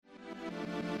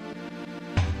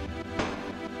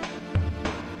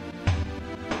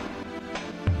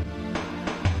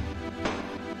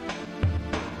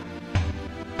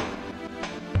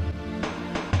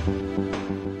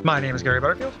My name is Gary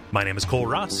Butterfield. My name is Cole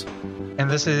Ross. And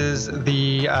this is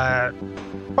the,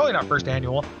 probably not first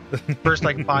annual, first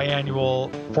like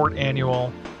biannual, fourth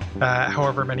annual,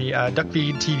 however many,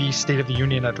 Duckfeed TV State of the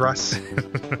Union address.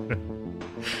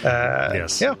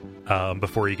 Yes. Yeah.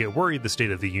 Before you get worried, the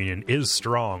State of the Union is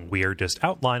strong. We are just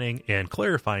outlining and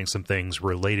clarifying some things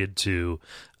related to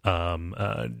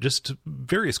just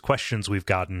various questions we've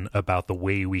gotten about the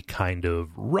way we kind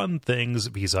of run things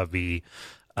vis-a-vis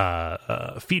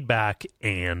feedback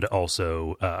and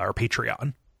also our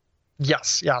Patreon.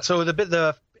 Yes. Yeah. So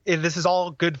this is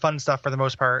all good, fun stuff for the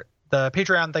most part. The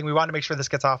Patreon thing, we want to make sure this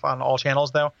gets off on all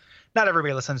channels, though. Not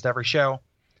everybody listens to every show.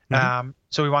 Mm-hmm.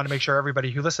 So we want to make sure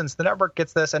everybody who listens to the network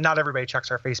gets this, and not everybody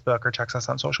checks our Facebook or checks us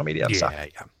on social media and stuff.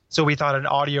 Yeah. So we thought an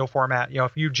audio format,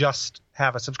 if you just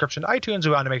have a subscription to iTunes,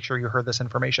 we want to make sure you heard this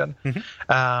information.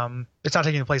 Mm-hmm. It's not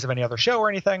taking the place of any other show or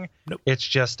anything. Nope. It's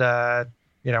just, and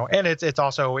it's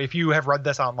also, if you have read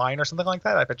this online or something like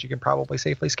that, I bet you can probably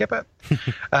safely skip it.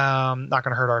 Not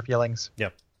going to hurt our feelings.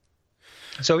 Yep.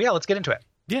 So yeah, let's get into it.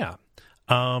 Yeah.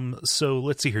 So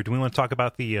let's see here. Do we want to talk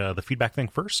about the feedback thing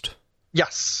first?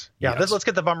 Yes. Yeah. Yes. Let's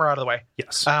get the bummer out of the way.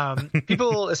 Yes.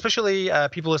 People, especially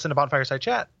people listen to Bonfireside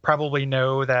Chat, probably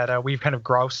know that we've kind of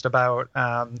groused about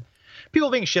people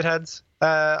being shitheads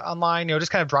online,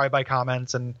 just kind of drive-by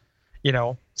comments and,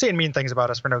 saying mean things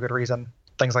about us for no good reason,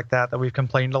 things like that we've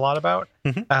complained a lot about.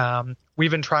 Mm-hmm.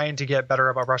 We've been trying to get better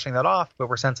about brushing that off, but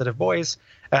we're sensitive boys.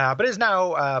 But it is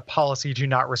now policy to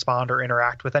not respond or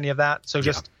interact with any of that. So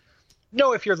just...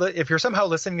 No, if you're somehow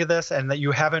listening to this and that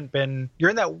you're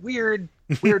in that weird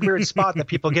spot that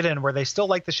people get in where they still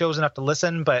like the shows enough to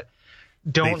listen, but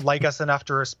don't like us enough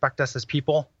to respect us as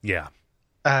people. Yeah.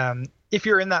 If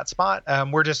you're in that spot,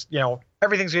 we're just,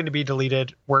 everything's going to be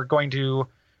deleted. We're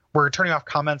turning off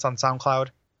comments on SoundCloud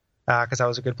because that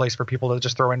was a good place for people to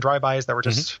just throw in drive-bys that were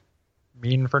just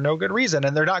mean for no good reason.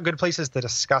 And they're not good places to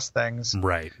discuss things.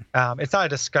 Right. It's not a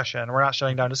discussion. We're not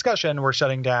shutting down discussion. We're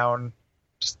shutting down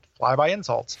fly-by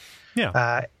insults.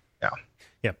 Yeah.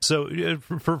 Yeah. So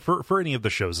for any of the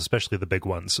shows, especially the big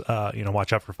ones,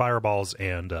 watch out for Fireballs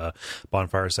and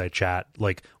Bonfireside Chat.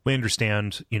 Like, we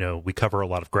understand, we cover a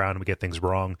lot of ground and we get things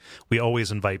wrong. We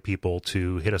always invite people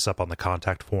to hit us up on the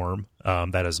contact form.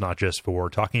 That is not just for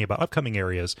talking about upcoming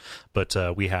areas, but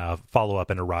we have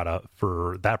follow-up and errata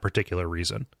for that particular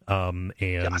reason.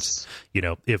 Yes.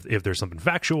 If there's something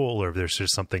factual or if there's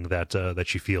just something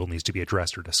that you feel needs to be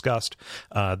addressed or discussed,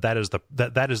 that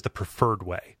is the preferred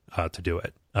way to do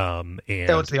it.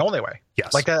 It's the only way.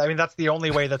 Yes. Like that. I mean, that's the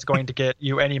only way that's going to get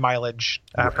you any mileage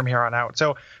from here on out.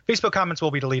 So Facebook comments will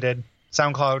be deleted.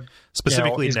 SoundCloud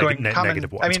specifically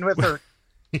negative ones. I mean,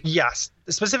 yes,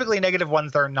 specifically negative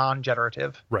ones that are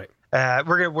non-generative. Right.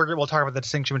 We'll talk about the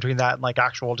distinction between that and like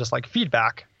actual just like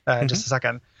feedback in just a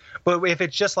second. But if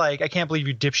it's just like, I can't believe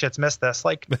you dipshits missed this,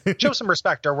 like show some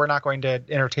respect or we're not going to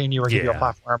entertain you or give you a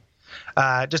platform.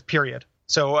 Just period.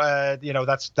 So,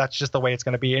 that's just the way it's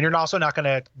going to be. And you're also not going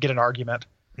to get an argument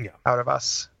out of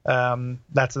us.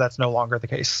 That's no longer the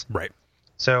case. Right.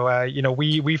 So,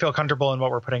 we feel comfortable in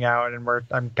what we're putting out, and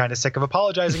I'm kind of sick of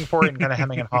apologizing for it and kind of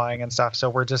hemming and hawing and stuff.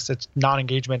 So it's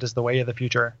non-engagement is the way of the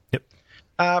future.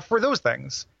 Yep. For those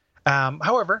things.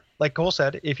 However, like Cole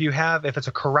said, if it's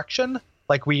a correction,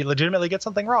 like we legitimately get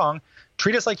something wrong,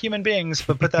 treat us like human beings,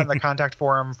 but put that in the contact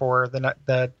forum for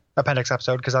the appendix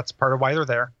episode, because that's part of why they're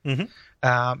there.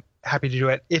 Mm-hmm. Happy to do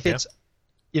it. If it's,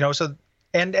 so,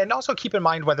 and also keep in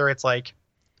mind whether it's like,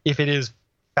 if it is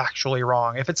factually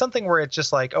wrong, if it's something where it's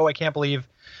just like, oh, I can't believe,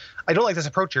 I don't like this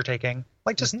approach you're taking,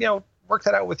 like just, work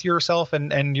that out with yourself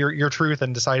and your truth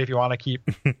and decide if you want to keep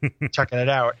checking it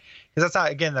out. Because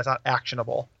that's not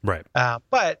actionable. Right.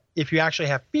 But if you actually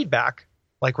have feedback,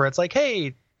 like where it's like,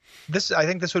 hey, I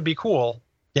think this would be cool,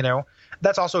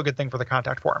 that's also a good thing for the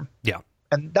contact form. Yeah.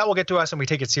 And that will get to us and we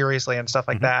take it seriously and stuff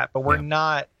like that. But we're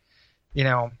not, I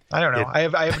don't know.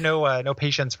 I have no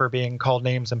patience for being called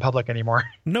names in public anymore.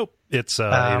 Nope. It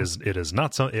is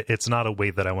not so. It's not a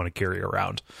weight that I want to carry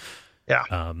around.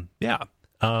 Yeah.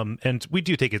 And we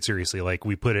do take it seriously. Like,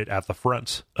 we put it at the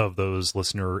front of those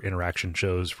listener interaction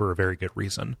shows for a very good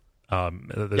reason.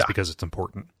 That's because it's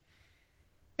important.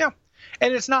 Yeah.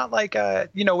 And it's not like,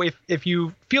 if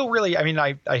you feel really, I mean,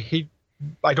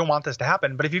 I don't want this to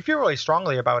happen, but if you feel really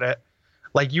strongly about it,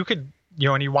 like you could,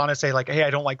 and you want to say like, hey,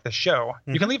 I don't like this show,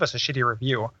 you can leave us a shitty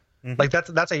review. Mm-hmm. Like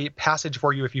that's a passage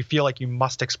for you if you feel like you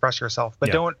must express yourself,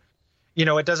 but don't,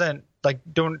 it doesn't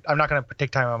I'm not going to take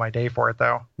time out of my day for it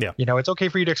though. Yeah. It's okay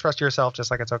for you to express yourself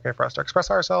just like it's okay for us to express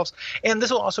ourselves. And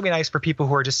this will also be nice for people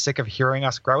who are just sick of hearing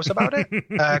us grouse about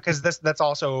it. Cause that's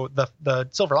also the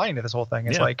silver lining to this whole thing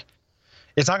is like,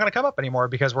 it's not going to come up anymore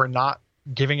because we're not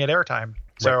giving it airtime.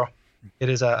 So it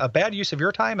is a bad use of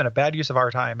your time and a bad use of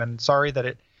our time. And sorry that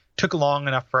it took long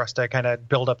enough for us to kind of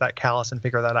build up that callus and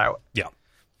figure that out. Yeah.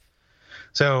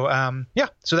 So,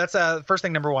 so that's first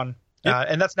thing, number one. Yep.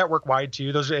 And that's network wide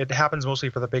too. It happens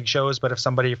mostly for the big shows. But if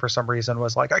somebody for some reason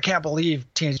was like, I can't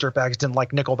believe Teenage Dirtbags didn't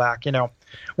like Nickelback,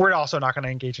 we're also not going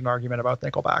to engage in an argument about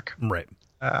Nickelback. Right.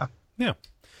 Yeah.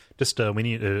 Just we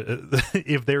need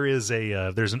if there is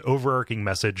there's an overarching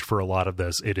message for a lot of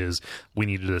this, it is we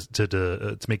need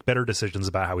to make better decisions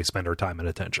about how we spend our time and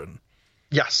attention.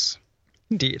 Yes,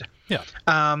 indeed. Yeah.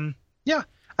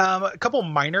 A couple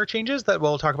minor changes that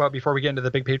we'll talk about before we get into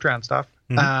the big Patreon stuff.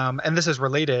 Mm-hmm. And this is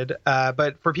related,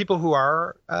 but for people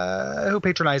who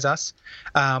patronize us,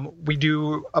 we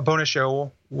do a bonus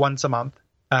show once a month,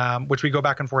 which we go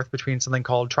back and forth between something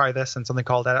called Try This and something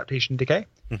called Adaptation Decay.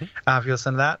 Mm-hmm. If you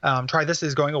listen to that, Try This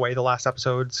is going away. The last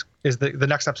episodes is the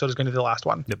next episode is going to be the last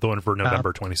one. Yep, the one for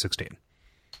November 2016.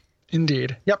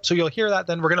 Indeed. Yep. So you'll hear that.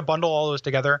 Then we're going to bundle all those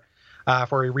together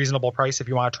for a reasonable price if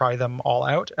you want to try them all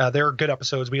out. They're good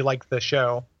episodes. We like the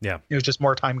show. Yeah. It was just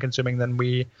more time consuming than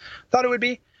we thought it would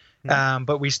be. Mm-hmm.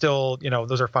 But we still,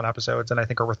 those are fun episodes and I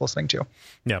think are worth listening to.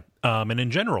 Yeah. And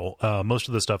in general, most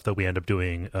of the stuff that we end up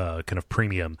doing kind of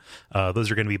premium,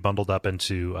 those are going to be bundled up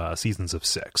into seasons of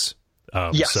 6.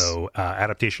 Yes. So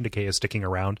Adaptation Decay is sticking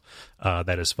around.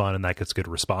 That is fun and that gets good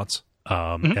response.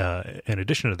 In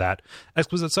addition to that,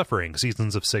 Exquisite Suffering,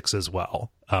 seasons of 6 as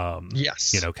well.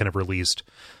 Yes. Kind of released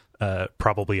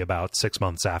probably about 6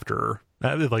 months after,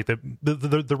 like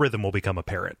the rhythm will become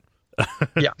apparent.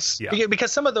 Yes. Yeah.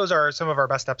 Because some of those are some of our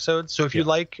best episodes. So if you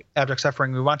like Abject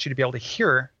Suffering, we want you to be able to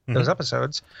hear those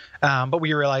episodes. But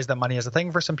we realize that money is a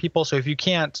thing for some people. So if you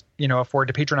can't, afford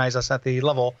to patronize us at the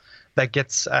level that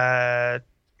gets, get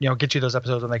you those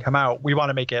episodes when they come out, we want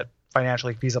to make it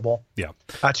financially feasible. Yeah.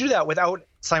 To do that without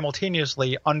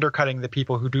simultaneously undercutting the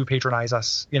people who do patronize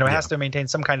us. It has to maintain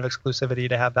some kind of exclusivity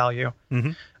to have value.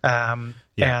 Mm-hmm.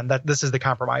 And that this is the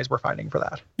compromise we're finding for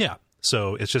that. Yeah.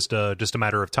 So it's just a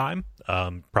matter of time,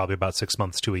 probably about 6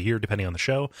 months to a year, depending on the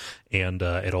show. And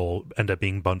it'll end up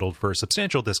being bundled for a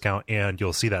substantial discount. And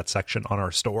you'll see that section on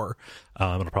our store.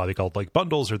 It'll probably be called like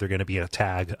bundles, or they're going to be a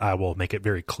tag. I will make it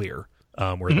very clear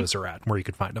where those are at, where you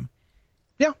can find them.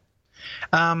 Yeah.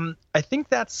 I think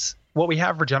that's what we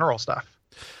have for general stuff.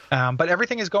 But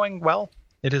everything is going well.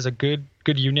 It is a good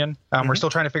union. We're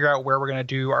still trying to figure out where we're going to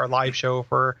do our live show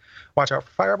for Watch Out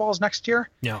for Fireballs next year.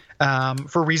 Yeah.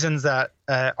 For reasons that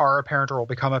are apparent or will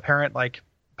become apparent, like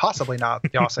possibly not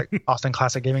the Austin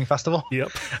Classic Gaming Festival.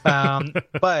 Yep.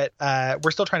 But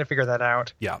we're still trying to figure that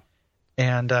out. Yeah.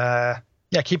 And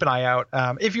keep an eye out.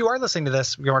 If you are listening to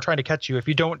this, we're trying to catch you. If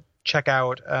you don't check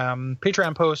out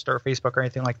Patreon post or Facebook or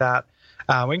anything like that,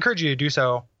 we encourage you to do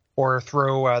so. Or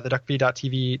through the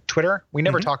duckfeed.tv Twitter. We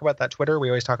never talk about that Twitter. We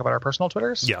always talk about our personal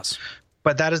Twitters. Yes.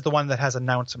 But that is the one that has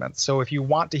announcements. So if you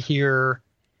want to hear,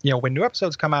 when new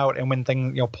episodes come out and when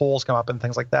polls come up and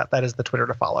things like that, that is the Twitter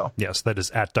to follow. Yes, that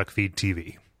is at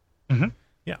DuckFeedTV. Mm-hmm.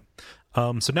 Yeah.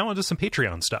 So now on to some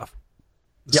Patreon stuff.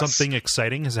 Yes. Something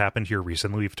exciting has happened here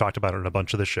recently. We've talked about it in a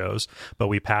bunch of the shows, but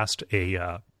we passed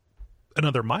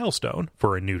another milestone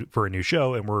for a new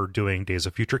show, and we're doing Days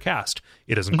of Future Cast.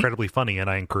 It is incredibly funny, and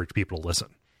I encourage people to listen.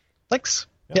 Thanks.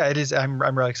 Yeah, it is. I'm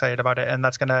really excited about it, and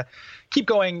that's going to keep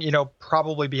going.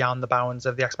 Probably beyond the bounds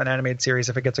of the X-Men animated series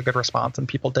if it gets a good response and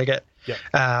people dig it.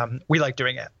 Yeah. We like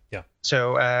doing it. Yeah.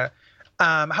 So,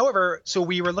 however,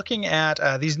 we were looking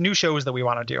at these new shows that we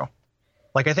want to do.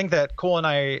 Like, I think that Cole and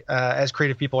I, as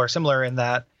creative people, are similar in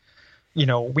that, we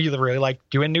really like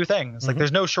doing new things. Like,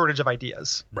 there's no shortage of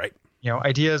ideas. Right.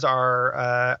 Ideas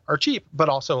are cheap, but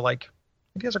also like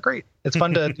ideas are great. It's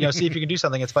fun to see if you can do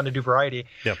something. It's fun to do variety.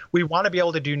 Yep. We want to be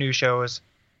able to do new shows.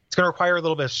 It's going to require a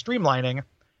little bit of streamlining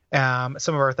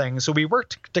some of our things. So we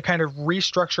worked to kind of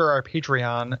restructure our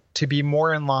Patreon to be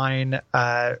more in line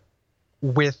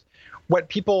with what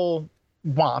people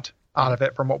want out of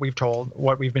it from what we've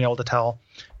been able to tell,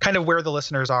 kind of where the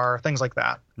listeners are, things like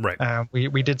that. Right.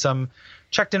 We did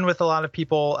checked in with a lot of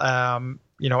people,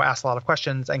 asked a lot of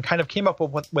questions and kind of came up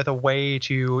with a way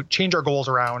to change our goals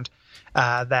around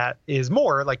that is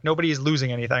more like nobody is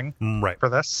losing anything for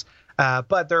this.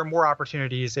 But there are more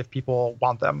opportunities if people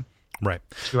want them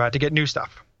to get new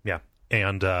stuff. Yeah.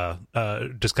 And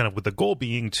just kind of with the goal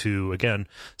being to, again,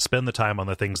 spend the time on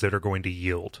the things that are going to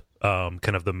yield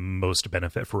kind of the most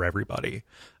benefit for everybody.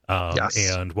 Yes.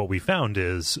 And what we found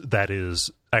is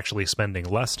actually spending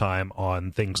less time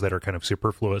on things that are kind of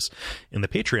superfluous in the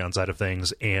Patreon side of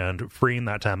things and freeing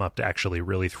that time up to actually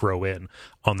really throw in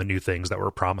on the new things that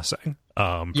we're promising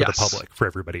for the public, for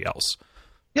everybody else.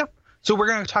 Yeah. So we're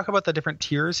going to talk about the different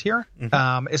tiers here,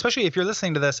 especially if you're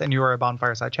listening to this and you are a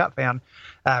Bonfireside Chat fan.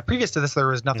 Previous to this, there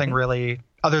was nothing really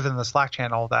other than the Slack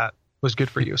channel that was good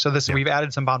for you. So we've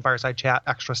added some Bonfireside Chat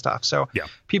extra stuff. So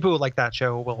people who like that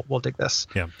show will dig this.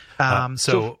 Yeah.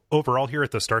 So overall here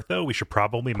at the start, though, we should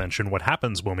probably mention what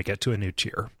happens when we get to a new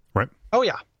tier, right? Oh,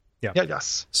 yeah. Yeah.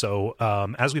 Yes. So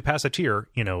as we pass a tier,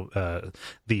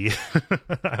 the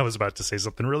I was about to say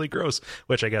something really gross,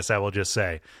 which I guess I will just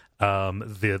say.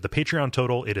 The Patreon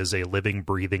total, it is a living,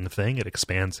 breathing thing. It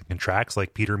expands and contracts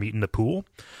like Peter meeting the pool.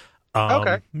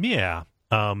 Okay. Yeah.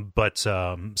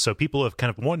 So people have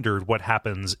kind of wondered what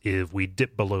happens if we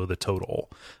dip below the total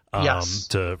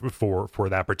for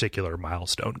that particular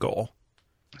milestone goal.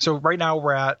 So right now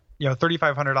we're at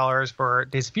 $3,500 for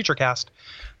Days of Futurecast,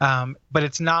 but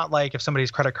it's not like if somebody's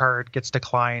credit card gets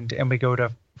declined and we go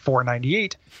to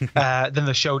 $498, then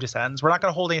the show descends. We're not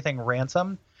going to hold anything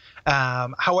ransom.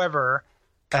 However,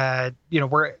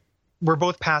 we're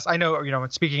both past. I know,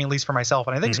 speaking at least for myself,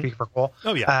 and I think speaking for Cole.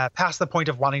 Oh yeah. Past the point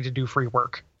of wanting to do free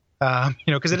work.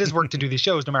 Because it is work to do these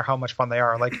shows, no matter how much fun they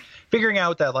are. Like figuring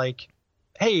out that, like,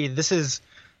 hey, this is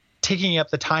taking up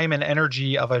the time and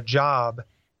energy of a job.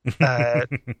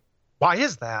 Why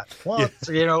is that? Well,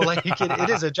 it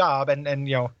is a job, and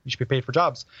you should be paid for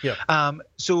jobs. Yeah.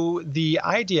 So the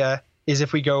idea is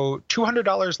if we go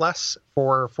 $200 less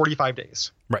for 45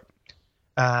 days, right?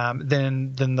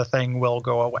 Then the thing will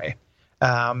go away.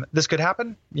 This could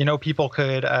happen. People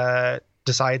could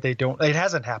decide they don't. It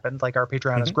hasn't happened. Like our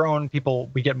Patreon has grown.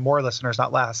 We get more listeners,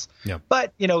 not less. Yeah.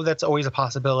 But that's always a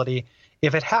possibility.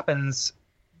 If it happens,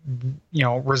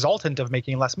 resultant of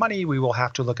making less money, we will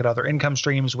have to look at other income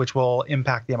streams, which will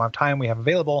impact the amount of time we have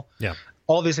available. Yeah.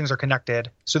 All these things are connected.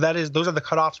 So those are the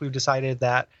cutoffs we've decided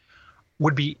that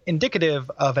would be indicative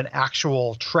of an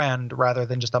actual trend rather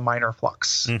than just a minor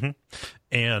flux.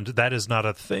 And that is not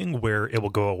a thing where it will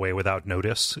go away without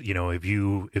notice. If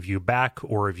you back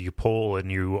or if you pull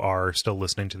and you are still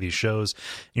listening to these shows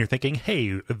and you're thinking,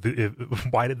 hey,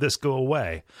 why did this go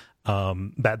away?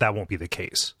 That won't be the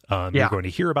case. You're going to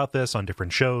hear about this on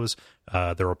different shows.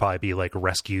 There will probably be like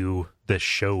rescue this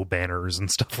show banners and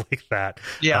stuff like that.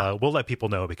 Yeah. We'll let people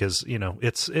know because,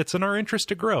 it's in our interest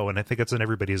to grow. And I think it's in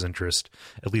everybody's interest,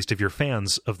 at least if you're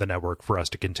fans of the network, for us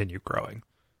to continue growing.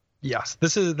 Yes.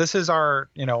 This is our,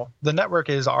 the network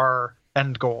is our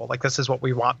end goal. Like this is what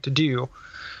we want to do.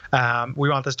 We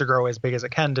want this to grow as big as it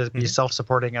can to be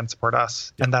self-supporting and support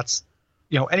us. Yep. And that's,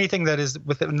 anything that is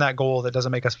within that goal that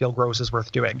doesn't make us feel gross is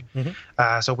worth doing.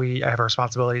 So we have a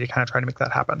responsibility to kind of try to make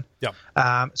that happen.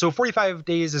 Yeah. So 45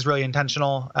 days is really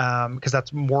intentional because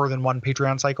that's more than one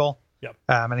Patreon cycle. Yep.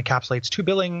 And encapsulates 2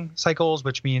 billing cycles,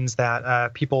 which means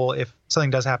that people, if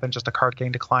something does happen, just a card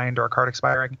getting declined or a card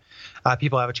expiring,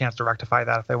 people have a chance to rectify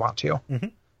that if they want to.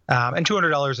 And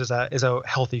 $200 is a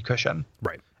healthy cushion.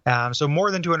 Right. So more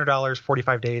than $200,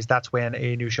 45 days, that's when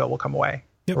a new show will come away.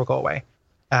 Yep. Will go away.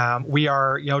 We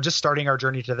are, just starting our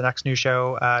journey to the next new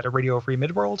show, to Radio Free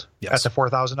Midworld at the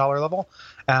 $4,000 level,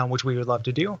 which we would love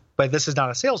to do. But this is not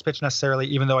a sales pitch necessarily,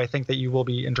 even though I think that you will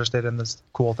be interested in the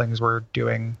cool things we're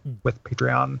doing with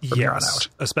Patreon from here on out.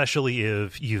 Especially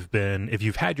if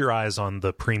you've had your eyes on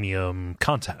the premium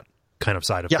content kind of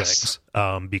side of things,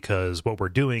 because what we're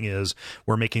doing is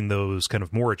we're making those kind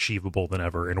of more achievable than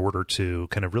ever in order to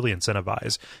kind of really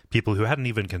incentivize people who hadn't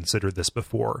even considered this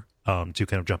before to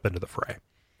kind of jump into the fray.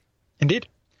 Indeed.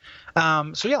 Go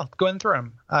ahead and throw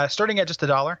them. Starting at just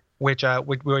 $1, which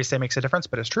we always say makes a difference,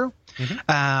 but it's true.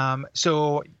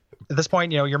 So at this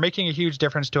point, you're making a huge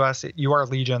difference to us. You are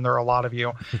Legion. There are a lot of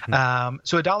you.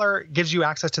 So $1 gives you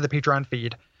access to the Patreon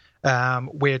feed,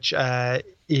 which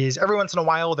is every once in a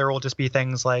while there will just be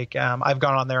things like I've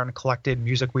gone on there and collected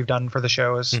music we've done for the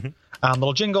shows,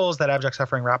 little jingles, that Abject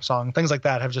Suffering rap song, things like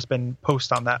that have just been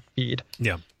posted on that feed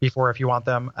before if you want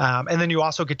them. And then you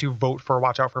also get to vote for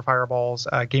Watch Out for Fireballs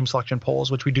game selection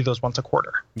polls, which we do those once a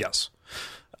quarter. Yes.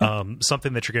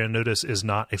 Something that you're going to notice is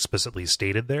not explicitly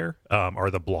stated there are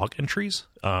the blog entries.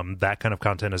 That kind of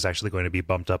content is actually going to be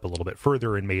bumped up a little bit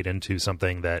further and made into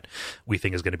something that we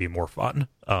think is going to be more fun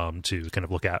to kind of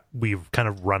look at. We've kind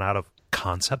of run out of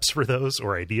concepts for those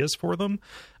or ideas for them,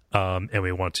 and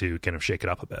we want to kind of shake it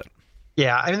up a bit.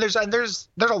 Yeah, I mean, there's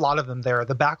a lot of them there.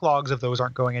 The backlogs of those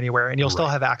aren't going anywhere, and you'll still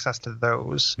have access to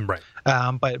those. Right.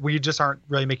 But we just aren't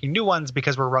really making new ones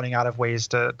because we're running out of ways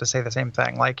to say the same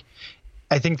thing. Like,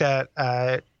 I think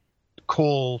that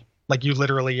Cole, like you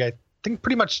literally, I think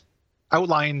pretty much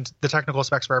outlined the technical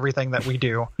specs for everything that we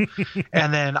do.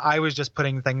 And then I was just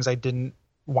putting things I didn't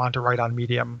want to write on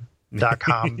Medium there.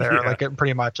 Yeah. Like it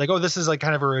pretty much like, oh, this is like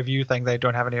kind of a review thing they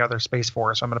don't have any other space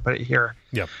for, so I'm going to put it here.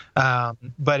 Yep.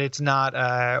 But it's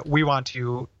not, we want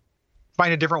to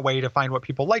find a different way to find what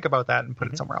people like about that and put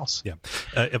it somewhere else. Yeah.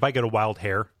 If I get a wild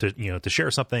hair to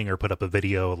share something or put up a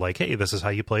video like, hey, this is how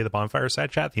you play the Bonfire Side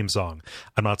Chat theme song,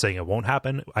 I'm not saying it won't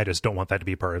happen. I just don't want that to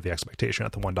be part of the expectation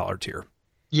at the $1 tier.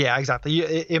 Yeah, exactly.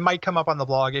 It might come up on the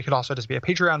blog. It could also just be a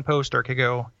Patreon post, or it could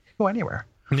go anywhere.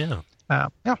 Yeah.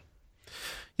 Yeah.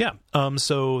 Yeah.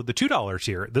 So the $2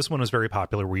 tier, this one is very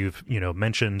popular. We've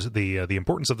mentioned the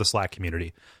importance of the Slack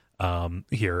community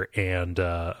here, and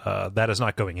that is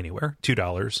not going anywhere.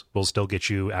 $2 will still get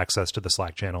you access to the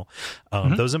Slack channel.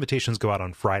 Those invitations go out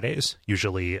on Fridays,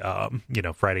 usually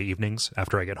Friday evenings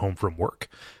after I get home from work.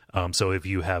 So if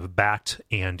you have backed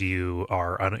and you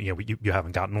are you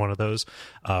haven't gotten one of those,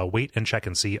 wait and check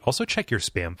and see. Also check your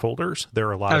spam folders. There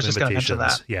are a lot of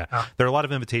invitations. Yeah, there are a lot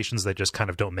of invitations that just kind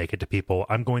of don't make it to people.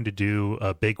 I'm going to do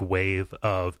a big wave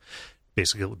of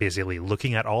basically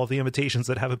looking at all of the invitations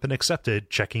that haven't been accepted,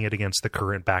 checking it against the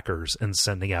current backers, and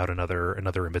sending out another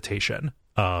invitation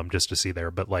just to see there.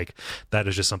 But like that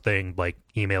is just something like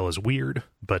email is weird,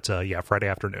 but Friday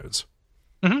afternoons.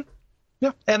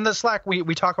 Yeah, and the Slack,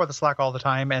 we talk about the Slack all the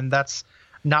time, and that's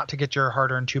not to get your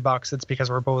hard-earned $2. It's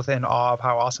because we're both in awe of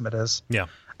how awesome it is. Yeah.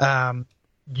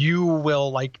 You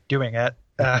will like doing it.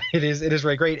 It is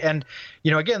really great, and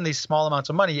again, these small amounts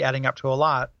of money adding up to a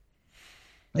lot.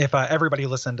 If everybody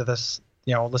listened to this,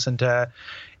 listen to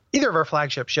either of our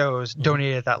flagship shows,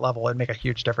 donate at that level, it'd make a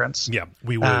huge difference. Yeah,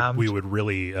 we would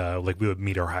really we would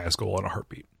meet our highest goal in a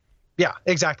heartbeat. Yeah,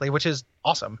 exactly, which is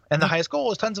awesome. And the highest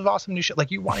goal is tons of awesome new shit. Like,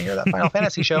 you want to hear that Final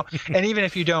Fantasy show. And even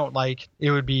if you don't, like,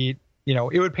 it would be,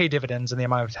 it would pay dividends in the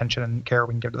amount of attention and care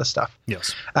we can give to this stuff.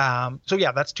 Yes. So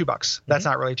yeah, that's $2. That's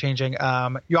not really changing.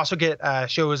 You also get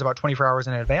shows about 24 hours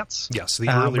in advance. Yes, the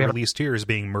early release tier is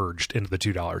being merged into the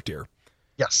 $2 tier.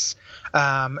 Yes.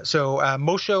 So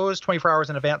most shows 24 hours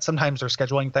in advance. Sometimes they're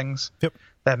scheduling things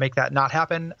that make that not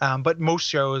happen. But most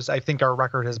shows, I think our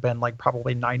record has been like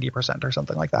probably 90% or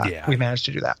something like that. Yeah. We managed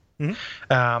to do that.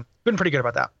 Been pretty good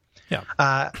about that.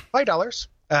 Yeah. $5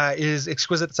 is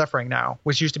Exquisite Suffering now,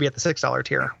 which used to be at the $6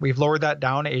 tier. We've lowered that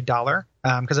down $1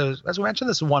 because as we mentioned,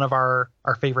 this is one of our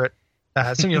favorite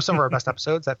some of our best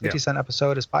episodes. That 50-cent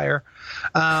episode is fire.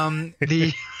 So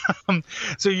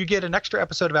you get an extra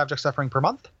episode of Abject Suffering per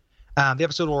month. The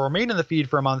episode will remain in the feed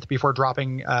for a month before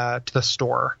dropping to the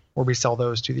store, where we sell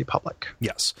those to the public.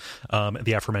 Yes.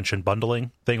 The aforementioned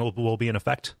bundling thing will be in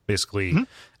effect. Basically,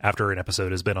 after an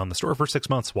episode has been on the store for 6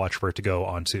 months, watch for it to go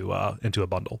onto into a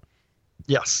bundle.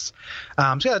 Yes.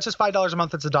 So yeah, it's just $5 a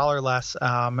month. It's $1 less.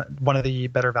 One of the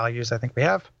better values I think we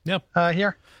have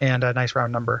here, and a nice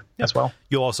round number as well.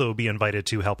 You'll also be invited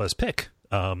to help us pick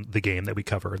the game that we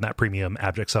cover in that premium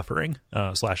Abject Suffering /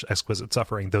 Exquisite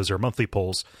Suffering. Those are monthly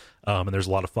polls, and there's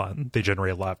a lot of fun. They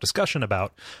generate a lot of discussion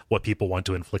about what people want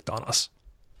to inflict on us.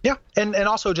 Yeah, and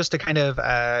also just to kind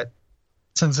of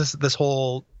since this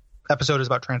whole episode is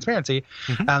about transparency,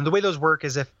 the way those work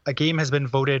is if a game has been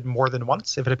voted more than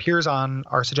once, if it appears on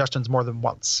our suggestions more than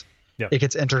once, it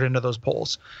gets entered into those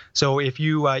polls. So if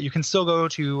you can still go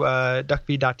to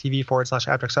duckfeed.tv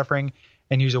 /Abject Suffering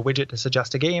and use a widget to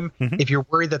suggest a game. If you're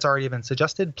worried that's already been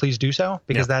suggested, please do so,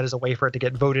 because that is a way for it to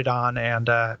get voted on and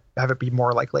have it be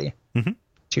more likely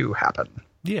to happen.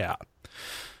 Yeah.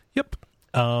 Yep.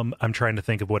 I'm trying to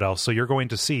think of what else. So you're going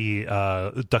to see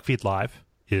Duckfeed Live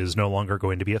is no longer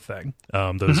going to be a thing.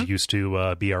 Those used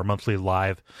to be our monthly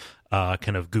live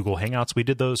kind of Google Hangouts. We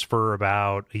did those for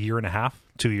about a year and a half,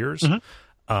 2 years,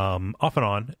 off and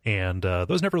on. And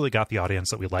those never really got the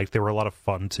audience that we liked. They were a lot of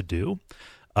fun to do.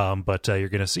 But you're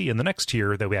going to see in the next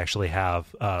tier that we actually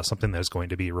have something that's going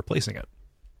to be replacing it.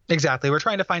 Exactly. We're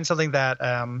trying to find something that,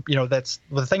 that's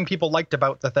the thing people liked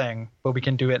about the thing, but we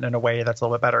can do it in a way that's a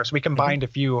little bit better. So we combined a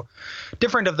few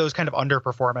different of those kind of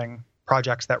underperforming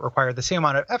projects that require the same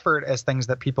amount of effort as things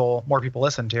that more people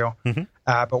listen to,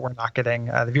 but we're not getting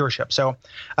the viewership. So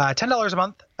 $10 a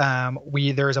month.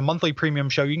 There is a monthly premium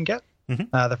show you can get,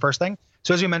 the first thing.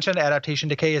 So as you mentioned, Adaptation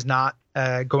Decay is not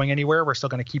going anywhere. We're still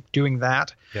going to keep doing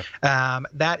that.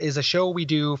 That is a show we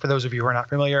do, for those of you who are not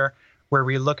familiar, where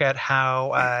we look at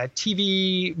how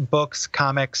TV, books,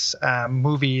 comics,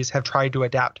 movies have tried to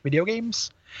adapt video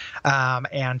games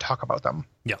and talk about them.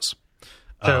 Yes.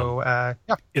 So,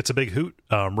 it's a big hoot.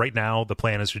 Right now, the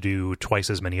plan is to do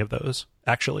twice as many of those,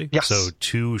 actually. Yes. So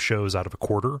 2 shows out of a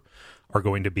quarter are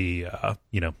going to be,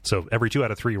 so every 2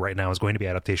 out of 3 right now is going to be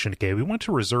Adaptation Decay. We want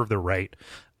to reserve the right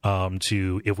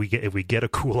to, if we get a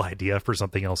cool idea for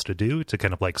something else to do, to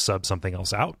kind of like sub something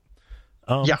else out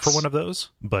for one of those.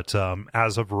 But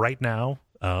as of right now,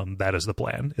 that is the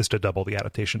plan, is to double the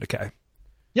adaptation decay.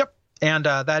 Yep. And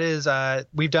that is,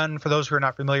 we've done, for those who are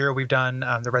not familiar, we've done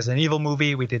the Resident Evil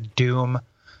movie. We did Doom.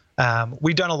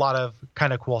 We've done a lot of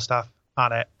kind of cool stuff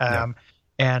on it.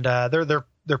 And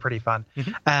they're pretty fun.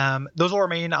 Those will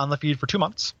remain on the feed for 2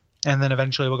 months. And then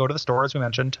eventually we'll go to the store, as we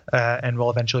mentioned, and we'll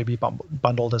eventually be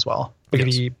bundled as well. We're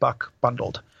going to be buck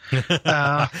bundled. And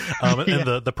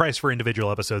the price for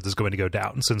individual episodes is going to go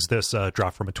down since this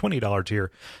dropped from a $20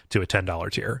 tier to a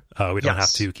 $10 tier. We don't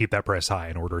have to keep that price high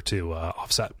in order to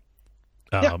offset.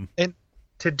 And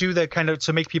to do the kind of,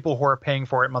 to make people who are paying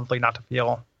for it monthly not to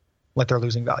feel like they're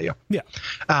losing value.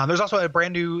 There's also a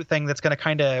brand new thing that's going to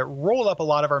kind of roll up a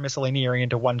lot of our miscellaneary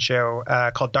into one show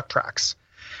called Duck Tracks,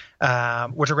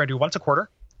 which we're going to do once a quarter,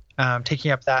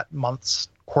 taking up that month's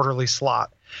quarterly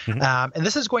slot. And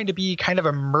this is going to be kind of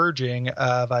a merging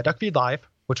of DuckFeed Live,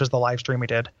 which was the live stream we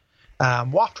did,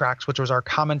 Waft Tracks, which was our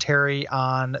commentary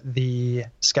on the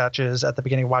sketches at the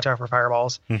beginning of Watch Out for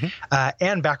Fireballs,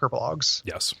 and backer blogs.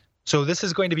 Yes. So this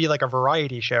is going to be like a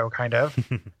variety show, kind of,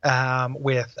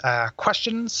 with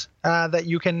questions that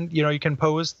you can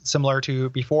pose similar to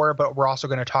before, but we're also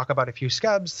going to talk about a few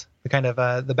scubs, the kind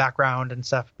of the background and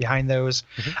stuff behind those,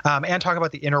 and talk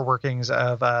about the inner workings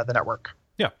of the network.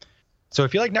 So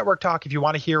if you like network talk, if you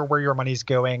want to hear where your money's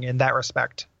going in that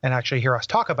respect and actually hear us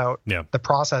talk about the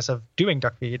process of doing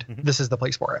DuckFeed, this is the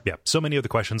place for it. So many of the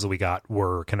questions that we got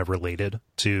were kind of related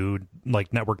to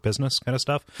like network business kind of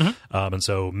stuff. And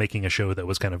so making a show that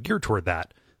was kind of geared toward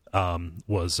that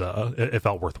was it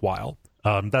felt worthwhile.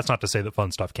 That's not to say that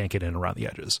fun stuff can't get in around the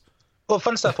edges. Well,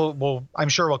 fun stuff will I'm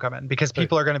sure will come in because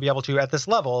people are going to be able to, at this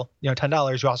level,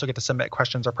 $10, you also get to submit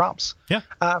questions or prompts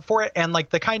for it. And like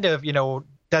the kind of,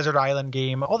 Desert Island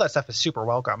game, all that stuff is super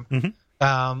welcome.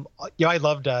 I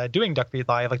loved doing DuckFeed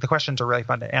Live. Like the questions are really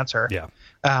fun to answer.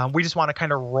 We just want to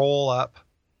kind of roll up,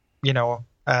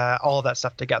 all of that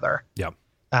stuff together.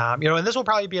 And this will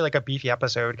probably be like a beefy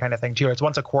episode kind of thing too. It's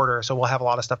once a quarter, so we'll have a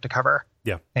lot of stuff to cover.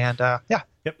 And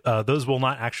those will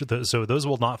not actually. So those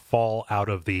will not fall out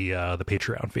of the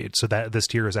Patreon feed. So that this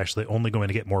tier is actually only going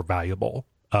to get more valuable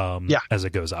as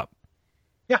it goes up.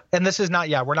 And this is not,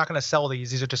 we're not going to sell these.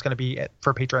 These are just going to be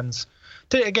for patrons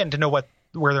to know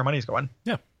where their money's going.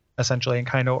 Essentially, and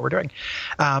kind of know what we're doing.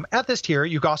 At this tier,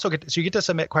 you also get to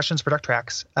submit questions for Duck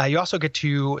Tracks. You also get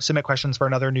to submit questions for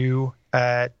another new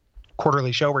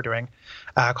quarterly show we're doing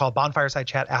called Bonfireside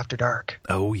Chat After Dark.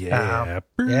 Oh, yeah.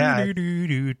 That's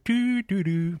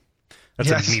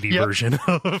a meaty version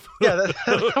of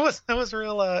that was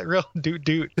real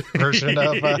doot version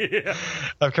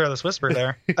of Careless Whisper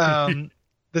there.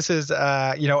 This is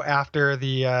after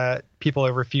the people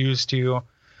have refused to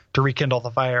rekindle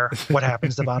the fire. What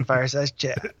happens to Bonfire Size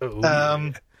Chat?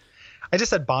 I just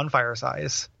said bonfire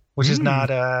size, which is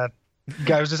not I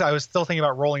was still thinking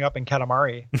about rolling up in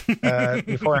Katamari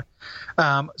before.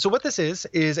 So what this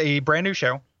is a brand new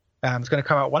show. It's going to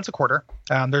come out once a quarter.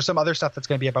 There's some other stuff that's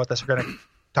going to be about this we're going to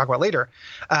talk about later.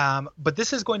 But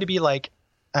this is going to be like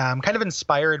kind of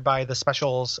inspired by the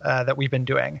specials that we've been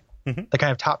doing. The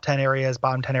kind of top 10 areas,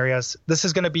 bottom 10 areas. This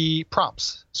is going to be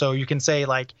prompts. So you can say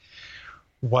like,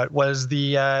 what was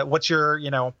the what's your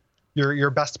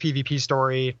best PvP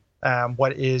story?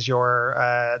 What is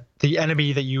your the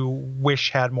enemy that you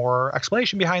wish had more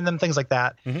explanation behind them? Things like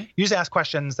that. You just ask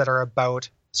questions that are about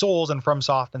Souls and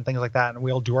FromSoft and things like that, and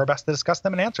we'll do our best to discuss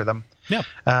them and answer them.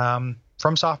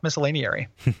 FromSoft miscellaneary.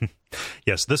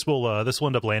 Yes, this will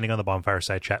end up landing on the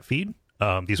Bonfireside Chat feed.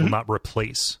 These will not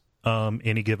replace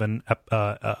any given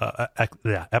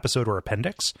episode or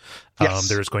appendix.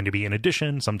 There's going to be an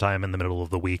addition sometime in the middle of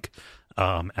the week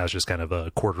as just kind of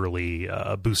a quarterly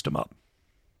boost them up.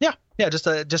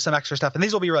 Just some extra stuff, and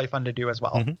these will be really fun to do as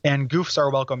well. And goofs are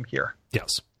welcome here.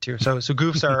 Yes, too. So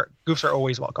goofs are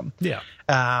always welcome.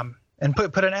 And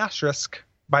put an asterisk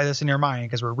by this in your mind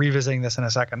because we're revisiting this in a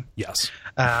second. Yes.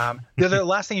 The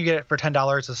last thing you get for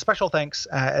 $10 is a special thanks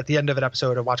at the end of an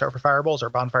episode of Watch Out for Fireballs or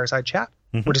Bonfireside Chat.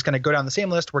 We're just going to go down the same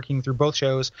list, working through both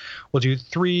shows. We'll do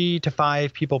 3 to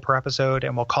 5 people per episode,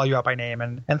 and we'll call you out by name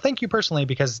and thank you personally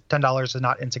because $10 is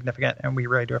not insignificant, and we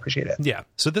really do appreciate it. Yeah.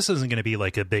 So this isn't going to be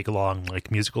like a big, long,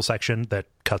 like musical section that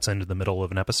cuts into the middle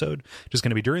of an episode. Just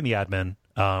going to be during the admin.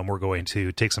 We're going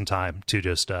to take some time to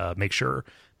just make sure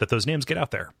that those names get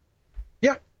out there.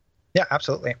 Yeah,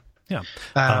 absolutely.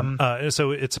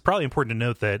 So it's probably important to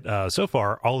note that so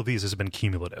far all of these has been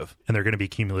cumulative, and they're going to be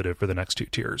cumulative for the next 2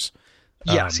 tiers.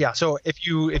 So if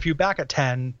you back at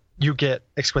 10, you get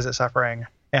Exquisite Suffering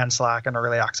and Slack and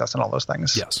early access and all those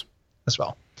things. Yes, as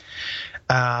well.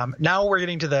 Now we're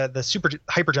getting to the super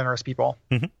hyper generous people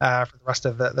for the rest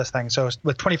of this thing. So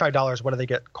with $25, what do they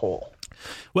get, Cole?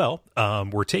 Well,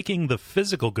 we're taking the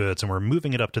physical goods and we're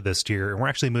moving it up to this tier, and we're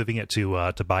actually moving it to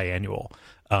biannual.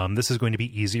 This is going to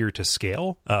be easier to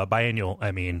scale. Biannual,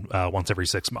 I mean, once every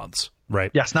 6 months,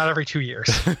 right? Yes, not every 2 years,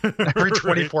 every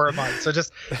 24 a month. So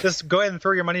just go ahead and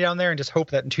throw your money down there and just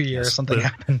hope that in 2 years something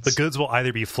happens. The goods will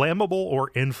either be flammable or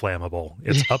inflammable.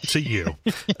 It's up to you.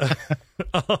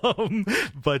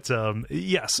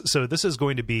 Yes, so this is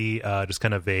going to be just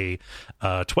kind of a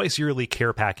twice yearly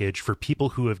care package for people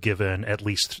who have given at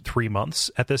least 3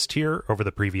 months at this tier over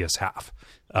the previous half.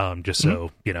 Just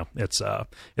so you know, it's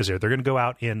they're going to go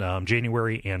out in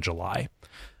January and July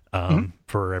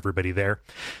for everybody there,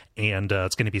 and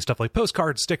it's going to be stuff like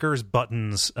postcards, stickers,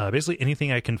 buttons, basically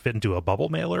anything I can fit into a bubble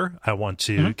mailer. I want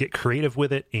to get creative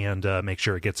with it and make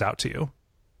sure it gets out to you.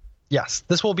 Yes,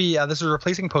 this will be this is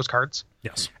replacing postcards.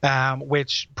 Yes,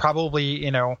 which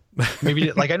probably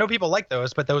maybe like I know people like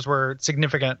those, but those were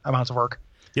significant amounts of work.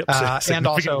 Yep, and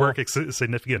also work,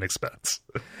 significant expense.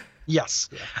 Yes.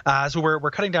 So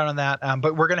we're cutting down on that,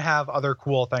 but we're going to have other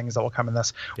cool things that will come in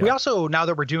this. Yeah. We also, now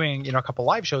that we're doing, a couple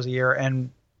live shows a year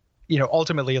and,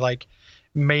 ultimately like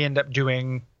may end up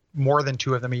doing more than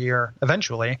 2 of them a year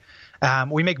eventually.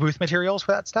 We make booth materials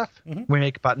for that stuff. We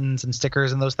make buttons and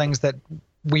stickers and those things that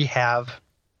we have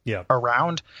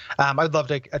around. I'd love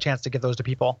a chance to give those to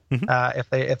people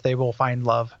if they will find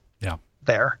love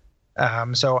there.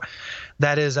 So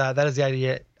that is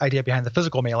the idea behind the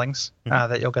physical mailings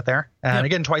that you'll get there. And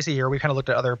again, twice a year, we kind of looked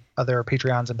at other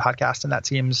Patreons and podcasts, and that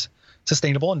seems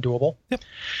sustainable and doable. Yep.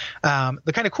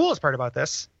 The kind of coolest part about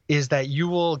this is that you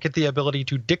will get the ability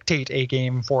to dictate a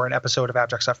game for an episode of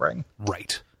Abject Suffering.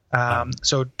 Right.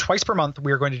 So twice per month,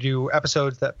 we are going to do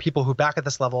episodes that people who back at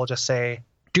this level just say,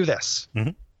 do this.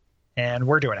 And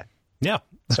we're doing it. Yeah.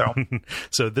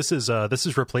 So this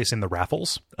is replacing the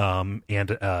raffles, and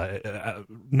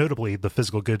notably the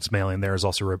physical goods mailing there is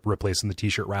also replacing the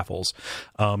t-shirt raffles.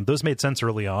 Those made sense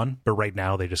early on, but right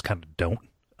now they just kind of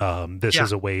don't. This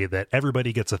is a way that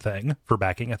everybody gets a thing for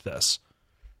backing at this.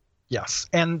 Yes,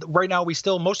 and right now we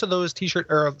still most of those t-shirt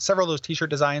or several of those t-shirt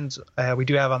designs we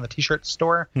do have on the t-shirt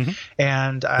store,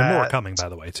 and more are coming, by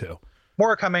the way, too.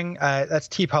 More are coming. That's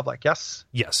TeePublic, yes.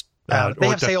 Yes, they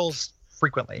have sales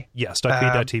frequently. Yes,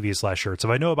 duckfeed.tv/shirts. If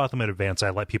I know about them in advance,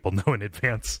 I let people know in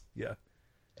advance. Yeah,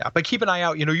 but keep an eye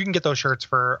out. You can get those shirts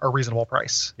for a reasonable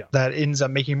price. Yeah. That ends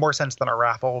up making more sense than a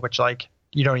raffle, which like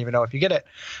you don't even know if you get it.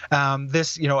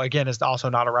 This, again, is also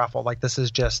not a raffle. Like this is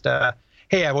just,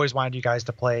 hey, I've always wanted you guys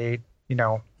to play,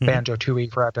 Banjo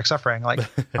Tooie for Abject Suffering. Like,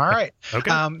 all right.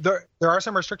 Okay. There are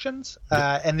some restrictions,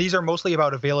 and these are mostly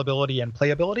about availability and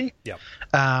playability.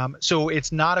 Yeah. So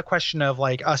it's not a question of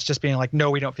like us just being like,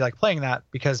 no, we don't feel like playing that,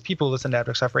 because people who listen to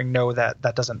Abject Suffering know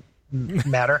that doesn't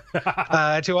matter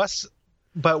to us.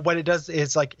 But what it does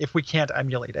is like if we can't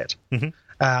emulate it.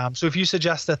 So if you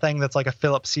suggest a thing that's like a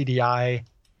Philips CDI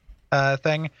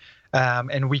thing,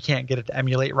 and we can't get it to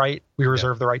emulate right, we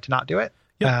reserve the right to not do it.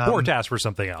 Yeah, or to ask for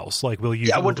something else. Like we'll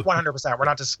use 100%. We're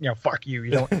not just fuck you.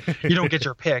 You don't get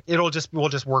your pick. We'll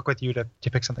just work with you to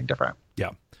pick something different.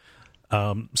 Yeah.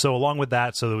 So along with that,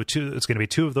 it's going to be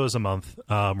 2 of those a month.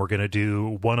 We're going to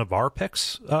do one of our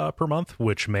picks per month,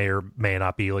 which may or may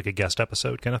not be like a guest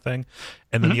episode kind of thing,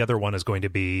 and then the other one is going to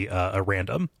be a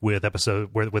random with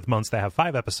months that have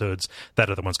 5 episodes. That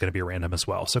other one's going to be random as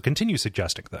well. So continue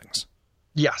suggesting things.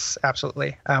 Yes,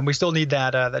 absolutely. We still need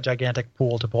that gigantic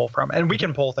pool to pull from, and we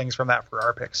can pull things from that for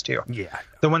our picks too. Yeah.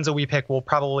 The ones that we pick will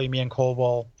probably, me and Cole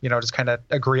will, just kind of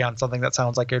agree on something that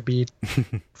sounds like it'd be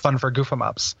fun for goof 'em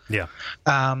ups. Yeah.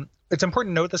 It's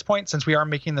important to note at this point, since we are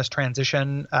making this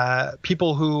transition,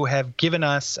 people who have given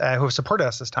us, who have supported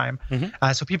us this time.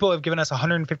 So people have given us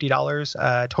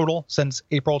 $150 total since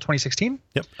April 2016.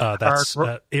 Yep.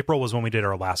 April was when we did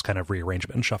our last kind of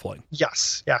rearrangement and shuffling.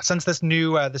 Yes. Yeah. Since this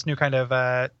new kind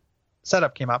of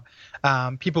setup came up,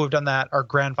 people who've done that are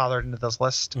grandfathered into this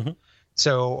list.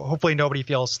 So hopefully nobody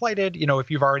feels slighted. If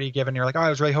you've already given, you're like, oh, I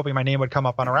was really hoping my name would come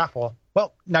up on a raffle.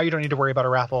 Well, now you don't need to worry about a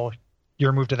raffle.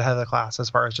 You're moved to the head of the class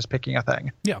as far as just picking a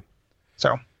thing. Yeah.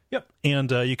 So. Yep.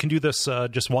 And you can do this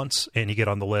just once and you get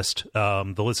on the list.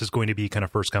 The list is going to be kind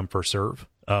of first come, first serve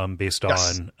based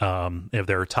on if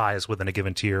there are ties within a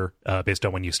given tier based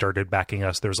on when you started backing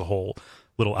us. There's a whole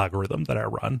little algorithm that I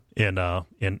run in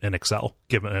Excel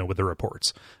given with the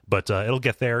reports. But it'll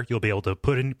get there. You'll be able to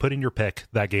put in your pick.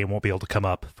 That game won't be able to come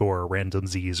up for random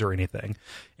Z's or anything.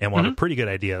 And we'll have a pretty good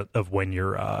idea of when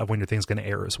your thing's going to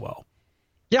air as well.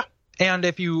 Yeah. And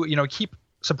if you keep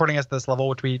supporting us at this level,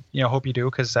 which we hope you do,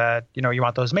 because you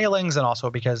want those mailings, and also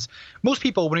because most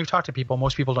people, when we've talked to people,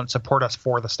 most people don't support us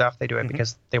for the stuff. They do it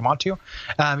because they want to.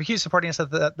 If you keep supporting us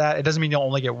at that, it doesn't mean you'll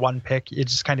only get one pick.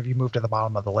 It's just kind of you move to the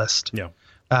bottom of the list. Yeah.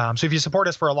 So if you support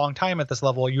us for a long time at this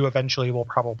level, you eventually will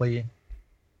probably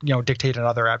dictate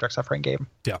another Abject Suffering game.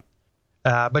 Yeah.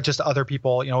 But just other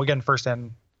people, again, first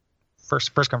come,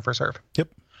 first serve. Yep.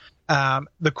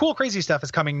 The cool, crazy stuff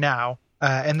is coming now.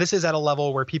 And this is at a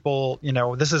level where people,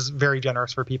 this is very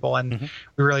generous for people. And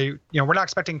we really, we're not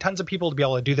expecting tons of people to be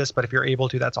able to do this, but if you're able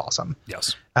to, that's awesome.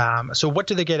 Yes. So what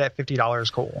do they get at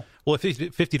 $50, Cole? Well, at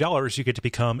 $50, you get to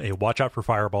become a Watch Out for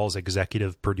Fireballs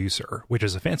executive producer, which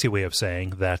is a fancy way of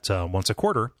saying that once a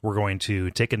quarter, we're going to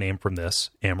take a name from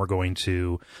this, and we're going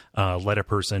to let a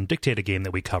person dictate a game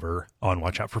that we cover on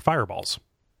Watch Out for Fireballs.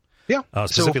 Yeah.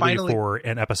 Specifically for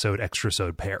an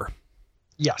extra-sode pair.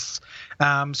 Yes.